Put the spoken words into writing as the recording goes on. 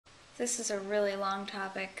This is a really long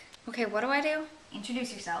topic. Okay, what do I do?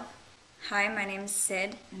 Introduce yourself. Hi, my name's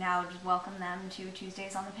Sid. Now just welcome them to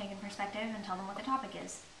Tuesdays on the Pagan Perspective and tell them what the topic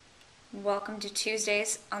is. Welcome to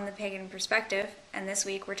Tuesdays on the Pagan Perspective, and this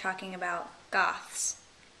week we're talking about Goths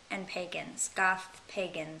and Pagans. Goth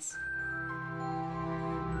Pagans.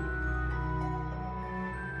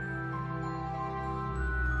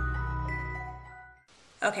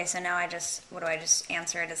 Okay, so now what do I just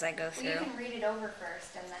answer it as I go through? Well, you can read it over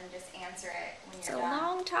first and then just answer it when It's you're a done.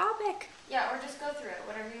 long topic. Yeah, or just go through it,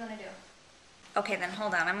 whatever you want to do. Okay, then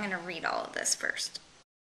hold on. I'm going to read all of this first.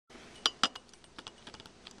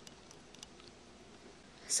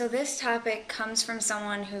 So this topic comes from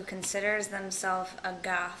someone who considers themselves a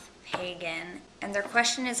Goth pagan, and their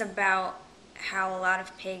question is about how a lot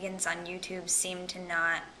of pagans on YouTube seem to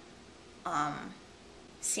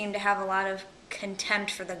have a lot of contempt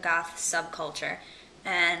for the Goth subculture.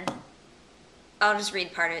 And I'll just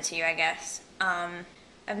read part of it to you, I guess.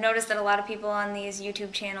 I've noticed that a lot of people on these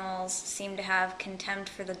YouTube channels seem to have contempt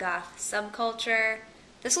for the Goth subculture.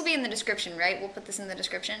 This will be in the description, right? We'll put this in the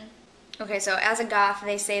description. Okay, so as a Goth,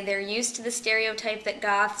 they say they're used to the stereotype that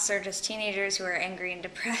Goths are just teenagers who are angry and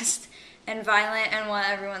depressed and violent and want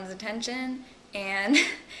everyone's attention, and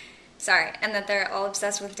and that they're all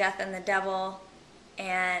obsessed with death and the devil,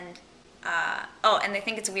 and and they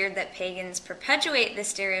think it's weird that pagans perpetuate this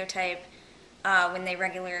stereotype when they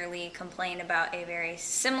regularly complain about a very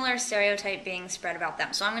similar stereotype being spread about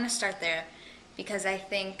them. So I'm going to start there because I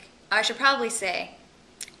think I should probably say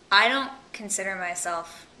I don't consider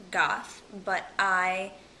myself Goth, but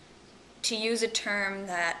to use a term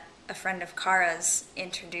that a friend of Cara's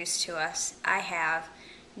introduced to us, I have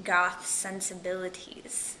Goth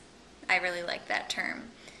sensibilities. I really like that term.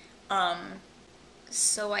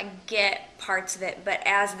 So I get parts of it, but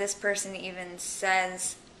as this person even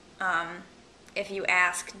says, if you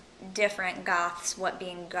ask different Goths what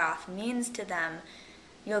being Goth means to them,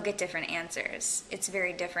 you'll get different answers. It's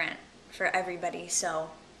very different for everybody,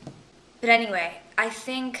 so. But anyway, I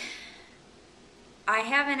think I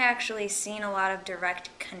haven't actually seen a lot of direct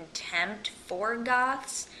contempt for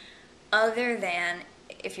Goths, other than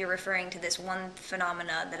if you're referring to this one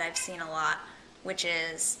phenomena that I've seen a lot, which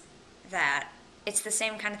is that it's the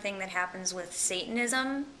same kind of thing that happens with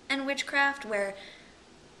Satanism and witchcraft, where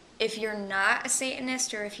if you're not a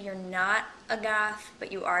Satanist or if you're not a Goth,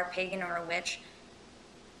 but you are a pagan or a witch,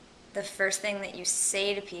 the first thing that you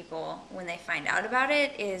say to people when they find out about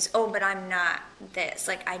it is, oh, but I'm not this.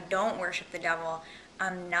 Like, I don't worship the devil.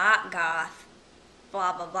 I'm not Goth,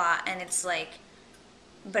 blah, blah, blah. And it's like,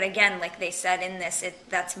 but again, like they said in this,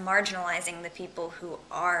 that's marginalizing the people who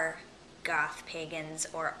are Goth pagans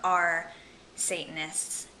or are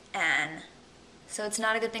Satanists, and so it's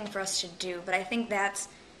not a good thing for us to do. But I think that's,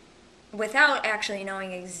 without actually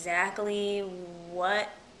knowing exactly what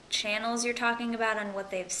channels you're talking about and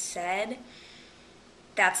what they've said,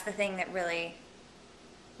 that's the thing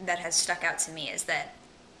that has stuck out to me, is that,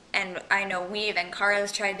 and I know Weave and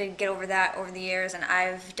Cara's tried to get over that over the years, and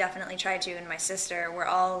I've definitely tried to, and my sister, we're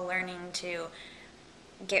all learning to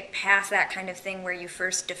get past that kind of thing where you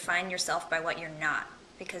first define yourself by what you're not,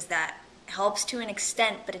 because that helps to an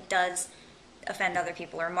extent, but it does offend other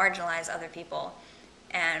people or marginalize other people,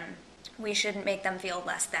 and we shouldn't make them feel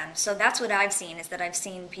less than. So that's what I've seen, is that I've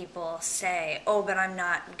seen people say, oh, but I'm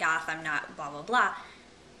not Goth, I'm not blah, blah, blah,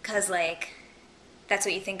 because, like, that's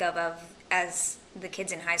what you think of as the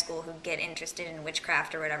kids in high school who get interested in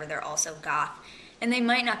witchcraft or whatever, they're also Goth, and they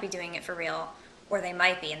might not be doing it for real, or they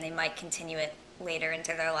might be, and they might continue it later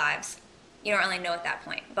into their lives. You don't really know at that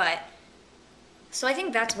point, but so I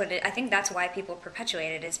think that's why people perpetuate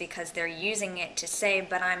it, is because they're using it to say,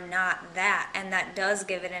 but I'm not that, and that does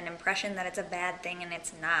give it an impression that it's a bad thing, and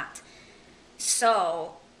it's not.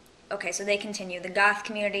 So, okay, so they continue. The Goth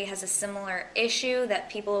community has a similar issue, that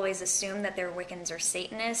people always assume that they're Wiccans or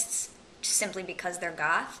Satanists simply because they're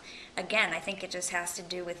Goth. Again, I think it just has to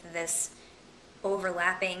do with this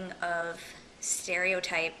overlapping of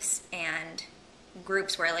stereotypes and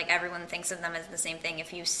groups where, like, everyone thinks of them as the same thing.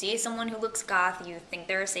 If you see someone who looks Goth, you think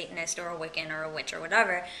they're a Satanist or a Wiccan or a witch or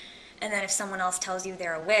whatever, and then if someone else tells you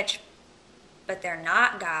they're a witch but they're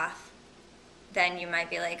not Goth, then you might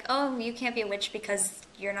be like, oh, you can't be a witch because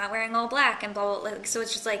you're not wearing all black and blah, blah, blah. So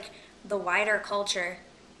it's just like the wider culture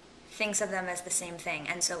thinks of them as the same thing,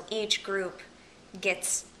 and so each group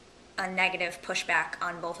gets a negative pushback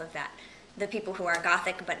on both of that. The people who are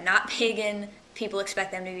Gothic but not pagan, people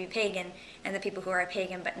expect them to be pagan, and the people who are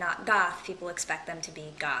pagan but not Goth, people expect them to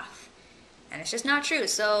be Goth. And it's just not true.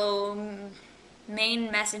 So, main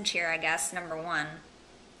message here, I guess, number one,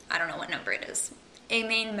 I don't know what number it is. A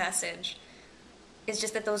main message It's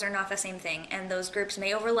just that those are not the same thing, and those groups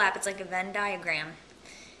may overlap. It's like a Venn diagram.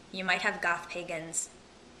 You might have goth pagans.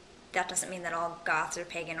 That doesn't mean that all goths are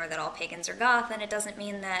pagan or that all pagans are goth, and it doesn't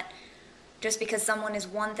mean that just because someone is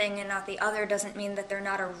one thing and not the other doesn't mean that they're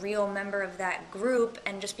not a real member of that group,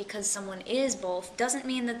 and just because someone is both doesn't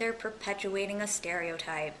mean that they're perpetuating a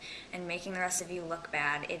stereotype and making the rest of you look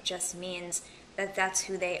bad. It just means that that's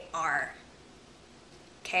who they are.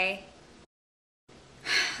 Okay?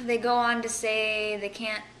 They go on to say they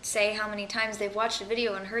can't say how many times they've watched a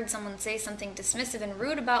video and heard someone say something dismissive and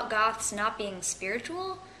rude about goths not being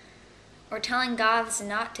spiritual, or telling goths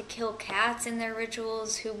not to kill cats in their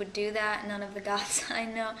rituals. Who would do that? None of the goths I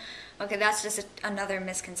know. Okay, that's just another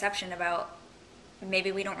misconception about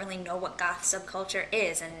maybe we don't really know what goth subculture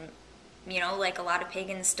is, and you know, like a lot of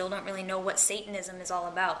pagans still don't really know what Satanism is all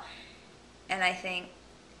about. And I think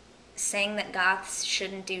saying that goths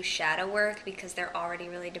shouldn't do shadow work because they're already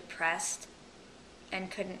really depressed and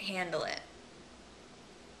couldn't handle it.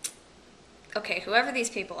 Okay, whoever these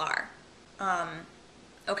people are.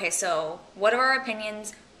 Okay, so what are our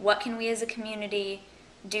opinions? What can we as a community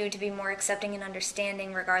do to be more accepting and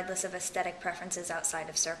understanding regardless of aesthetic preferences outside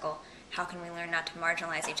of circle? How can we learn not to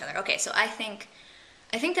marginalize each other? Okay, so I think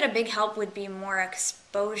that a big help would be more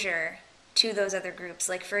exposure to those other groups.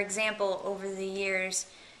 Like, for example, over the years,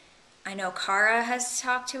 I know Cara has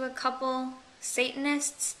talked to a couple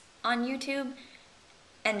Satanists on YouTube,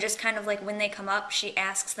 and just kind of like when they come up, she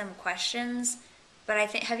asks them questions. But I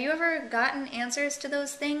think, have you ever gotten answers to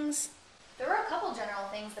those things? There were a couple general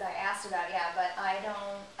things that I asked about, yeah, but I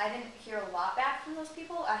didn't hear a lot back from those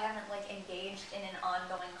people. I haven't like engaged in an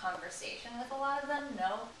ongoing conversation with a lot of them,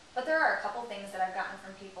 no. But there are a couple things that I've gotten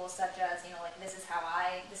from people, such as, you know, like this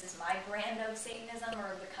is my brand of Satanism,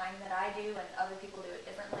 or the kind that I do, and other people do it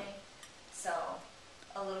differently. So,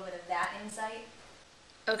 a little bit of that insight.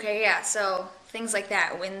 Okay, yeah, so things like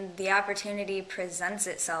that. When the opportunity presents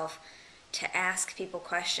itself to ask people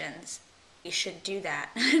questions, you should do that,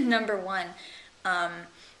 number one. And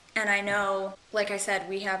I know, like I said,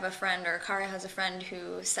 we have a friend, or Cara has a friend,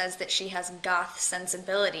 who says that she has goth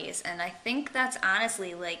sensibilities, and I think that's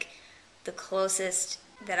honestly like the closest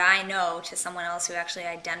that I know to someone else who actually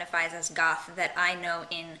identifies as goth that I know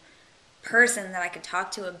in person that I could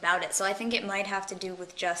talk to about it. So I think it might have to do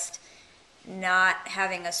with just not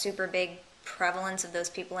having a super big prevalence of those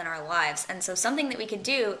people in our lives. And so something that we could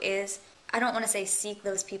do is, I don't want to say seek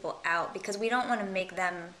those people out, because we don't want to make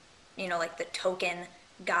them, you know, like the token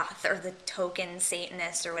goth or the token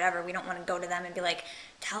Satanist or whatever. We don't want to go to them and be like,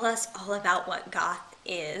 tell us all about what goth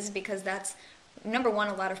is, because that's, number one,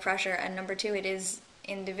 a lot of pressure, and number two, it is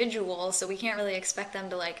individual, so we can't really expect them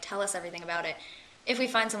to like tell us everything about it. If we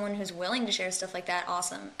find someone who's willing to share stuff like that,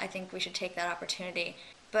 awesome. I think we should take that opportunity.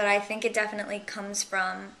 But I think it definitely comes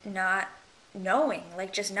from not knowing,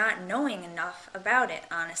 like just not knowing enough about it,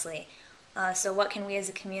 honestly. So what can we as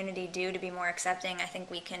a community do to be more accepting? I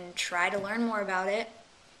think we can try to learn more about it.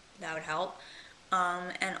 That would help.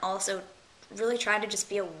 And also really try to just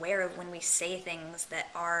be aware of when we say things that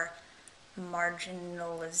are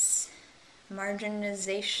marginalization.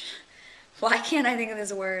 Why can't I think of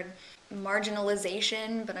this word?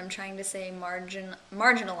 Marginalization, but I'm trying to say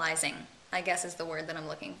marginalizing, I guess is the word that I'm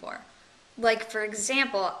looking for. Like, for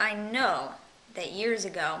example, I know that years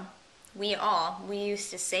ago, we used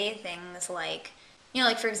to say things like, you know,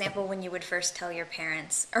 like, for example, when you would first tell your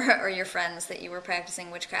parents or your friends that you were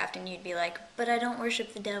practicing witchcraft, and you'd be like, but I don't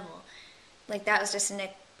worship the devil. Like, that was just a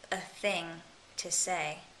thing to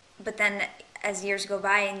say. But then as years go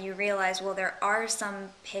by and you realize, well, there are some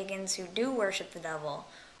pagans who do worship the devil,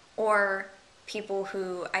 or people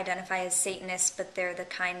who identify as Satanists, but they're the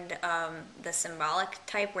kind, the symbolic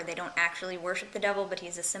type, where they don't actually worship the devil, but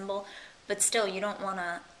he's a symbol. But still, you don't want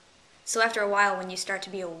to... So after a while, when you start to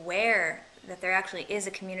be aware that there actually is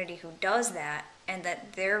a community who does that, and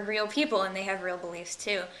that they're real people and they have real beliefs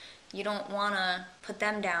too, you don't want to put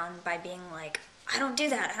them down by being like, I don't do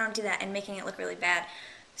that, and making it look really bad.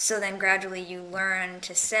 So then gradually you learn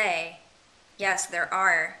to say, yes, there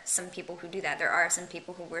are some people who do that. There are some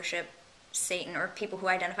people who worship Satan, or people who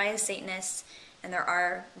identify as Satanists, and there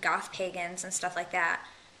are goth pagans and stuff like that.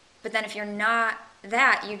 But then if you're not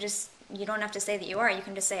that, you don't have to say that you are. You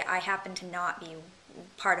can just say, I happen to not be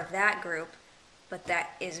part of that group, but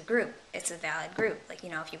that is a group. It's a valid group. Like, you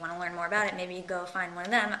know, if you want to learn more about it, maybe you go find one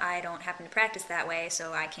of them. I don't happen to practice that way,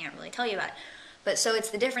 so I can't really tell you about it. But so it's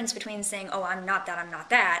the difference between saying, oh, I'm not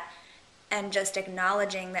that, and just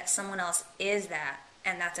acknowledging that someone else is that,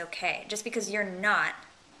 and that's okay. Just because you're not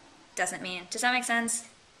doesn't mean... Does that make sense?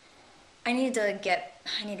 I need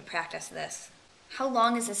to practice this. How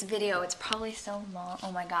long is this video? It's probably so long.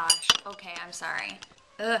 Oh my gosh. Okay, I'm sorry.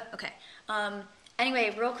 Okay.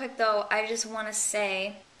 Anyway, real quick though, I just want to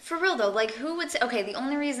say, for real though, like who would say, okay, the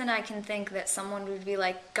only reason I can think that someone would be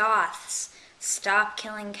like, Goths, stop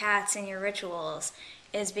killing cats in your rituals,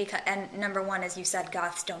 is because, and number one, as you said,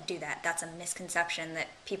 Goths don't do that. That's a misconception that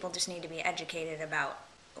people just need to be educated about.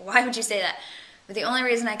 Why would you say that? But the only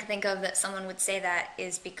reason I can think of that someone would say that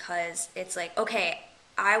is because it's like, okay,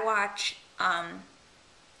 I watch,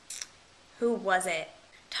 who was it?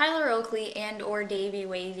 Tyler Oakley and or Davey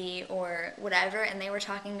Wavy or whatever, and they were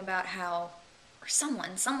talking about how, or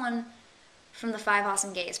someone from the Five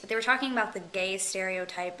Awesome Gays, but they were talking about the gay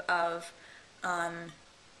stereotype of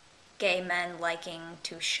gay men liking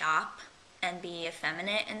to shop and be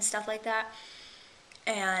effeminate and stuff like that.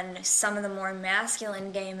 And some of the more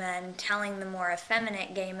masculine gay men telling the more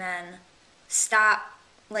effeminate gay men, stop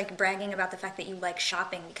like bragging about the fact that you like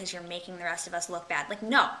shopping because you're making the rest of us look bad. Like,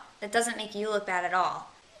 no, that doesn't make you look bad at all.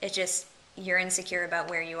 It's just you're insecure about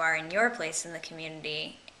where you are in your place in the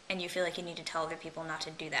community and you feel like you need to tell other people not to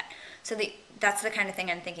do that. So that's the kind of thing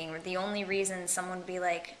I'm thinking. Where the only reason someone would be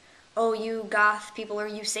like, oh, you goth people or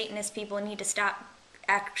you Satanist people need to stop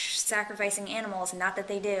sacrificing animals, not that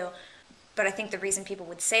they do. But I think the reason people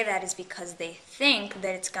would say that is because they think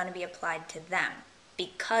that it's going to be applied to them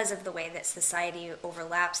because of the way that society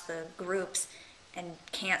overlaps the groups and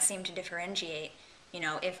can't seem to differentiate. You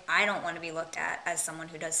know, if I don't want to be looked at as someone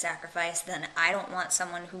who does sacrifice, then I don't want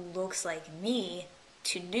someone who looks like me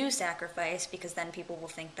to do sacrifice because then people will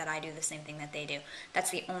think that I do the same thing that they do. That's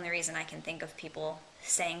the only reason I can think of people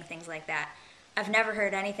saying things like that. I've never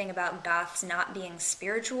heard anything about Goths not being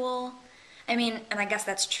spiritual. I mean, and I guess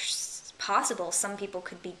that's possible. Some people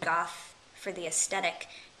could be Goth for the aesthetic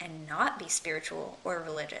and not be spiritual or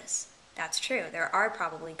religious. That's true. There are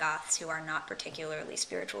probably Goths who are not particularly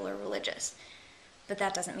spiritual or religious. But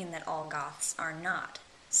that doesn't mean that all Goths are not.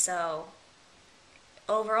 So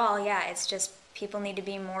overall, yeah, it's just people need to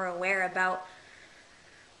be more aware about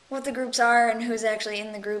what the groups are and who's actually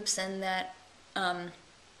in the groups, and that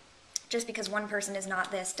just because one person is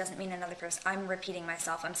not this doesn't mean another person. I'm repeating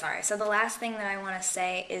myself, I'm sorry. So the last thing that I want to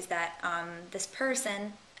say is that this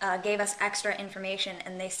person gave us extra information,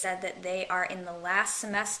 and they said that they are in the last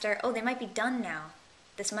semester. Oh, they might be done now.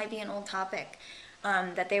 This might be an old topic.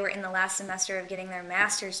 That they were in the last semester of getting their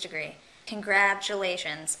master's degree.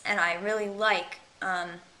 Congratulations. And I really like,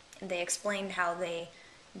 they explained how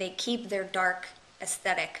they keep their dark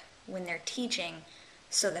aesthetic when they're teaching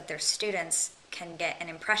so that their students can get an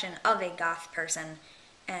impression of a goth person.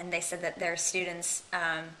 And they said that their students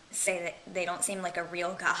say that they don't seem like a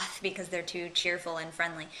real goth because they're too cheerful and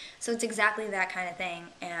friendly. So it's exactly that kind of thing.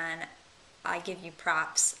 And I give you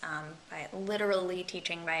props by literally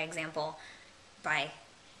teaching by example, by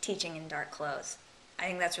teaching in dark clothes. I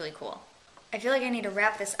think that's really cool. I feel like I need to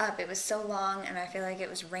wrap this up. It was so long and I feel like it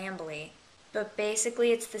was rambly. But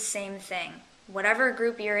basically it's the same thing. Whatever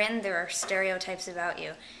group you're in, there are stereotypes about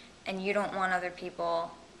you. And you don't want other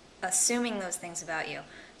people assuming those things about you.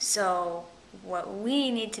 So what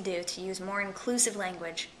we need to do to use more inclusive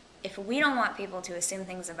language, if we don't want people to assume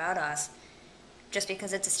things about us just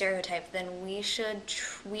because it's a stereotype, then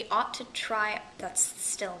we ought to try, that's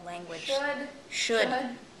still language. Should.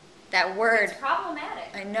 That word. It's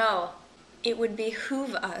problematic. I know. It would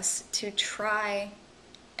behoove us to try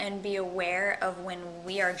and be aware of when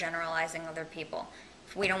we are generalizing other people.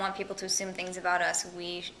 If we don't want people to assume things about us,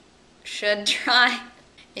 we should try.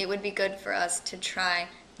 It would be good for us to try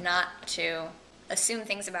not to assume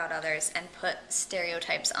things about others and put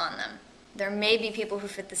stereotypes on them. There may be people who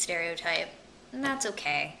fit the stereotype, and that's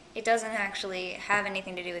okay. It doesn't actually have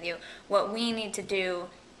anything to do with you. What we need to do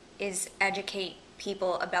is educate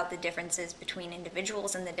people about the differences between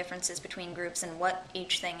individuals and the differences between groups and what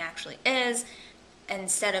each thing actually is,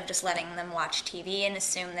 instead of just letting them watch TV and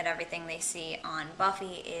assume that everything they see on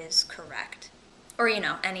Buffy is correct. Or, you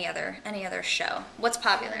know, any other show. What's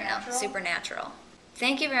popular now? Supernatural.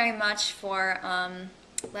 Thank you very much for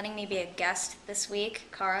letting me be a guest this week,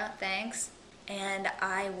 Cara. Thanks. And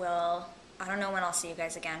I don't know when I'll see you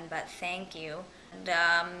guys again, but thank you.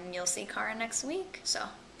 And you'll see Cara next week. So,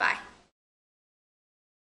 bye.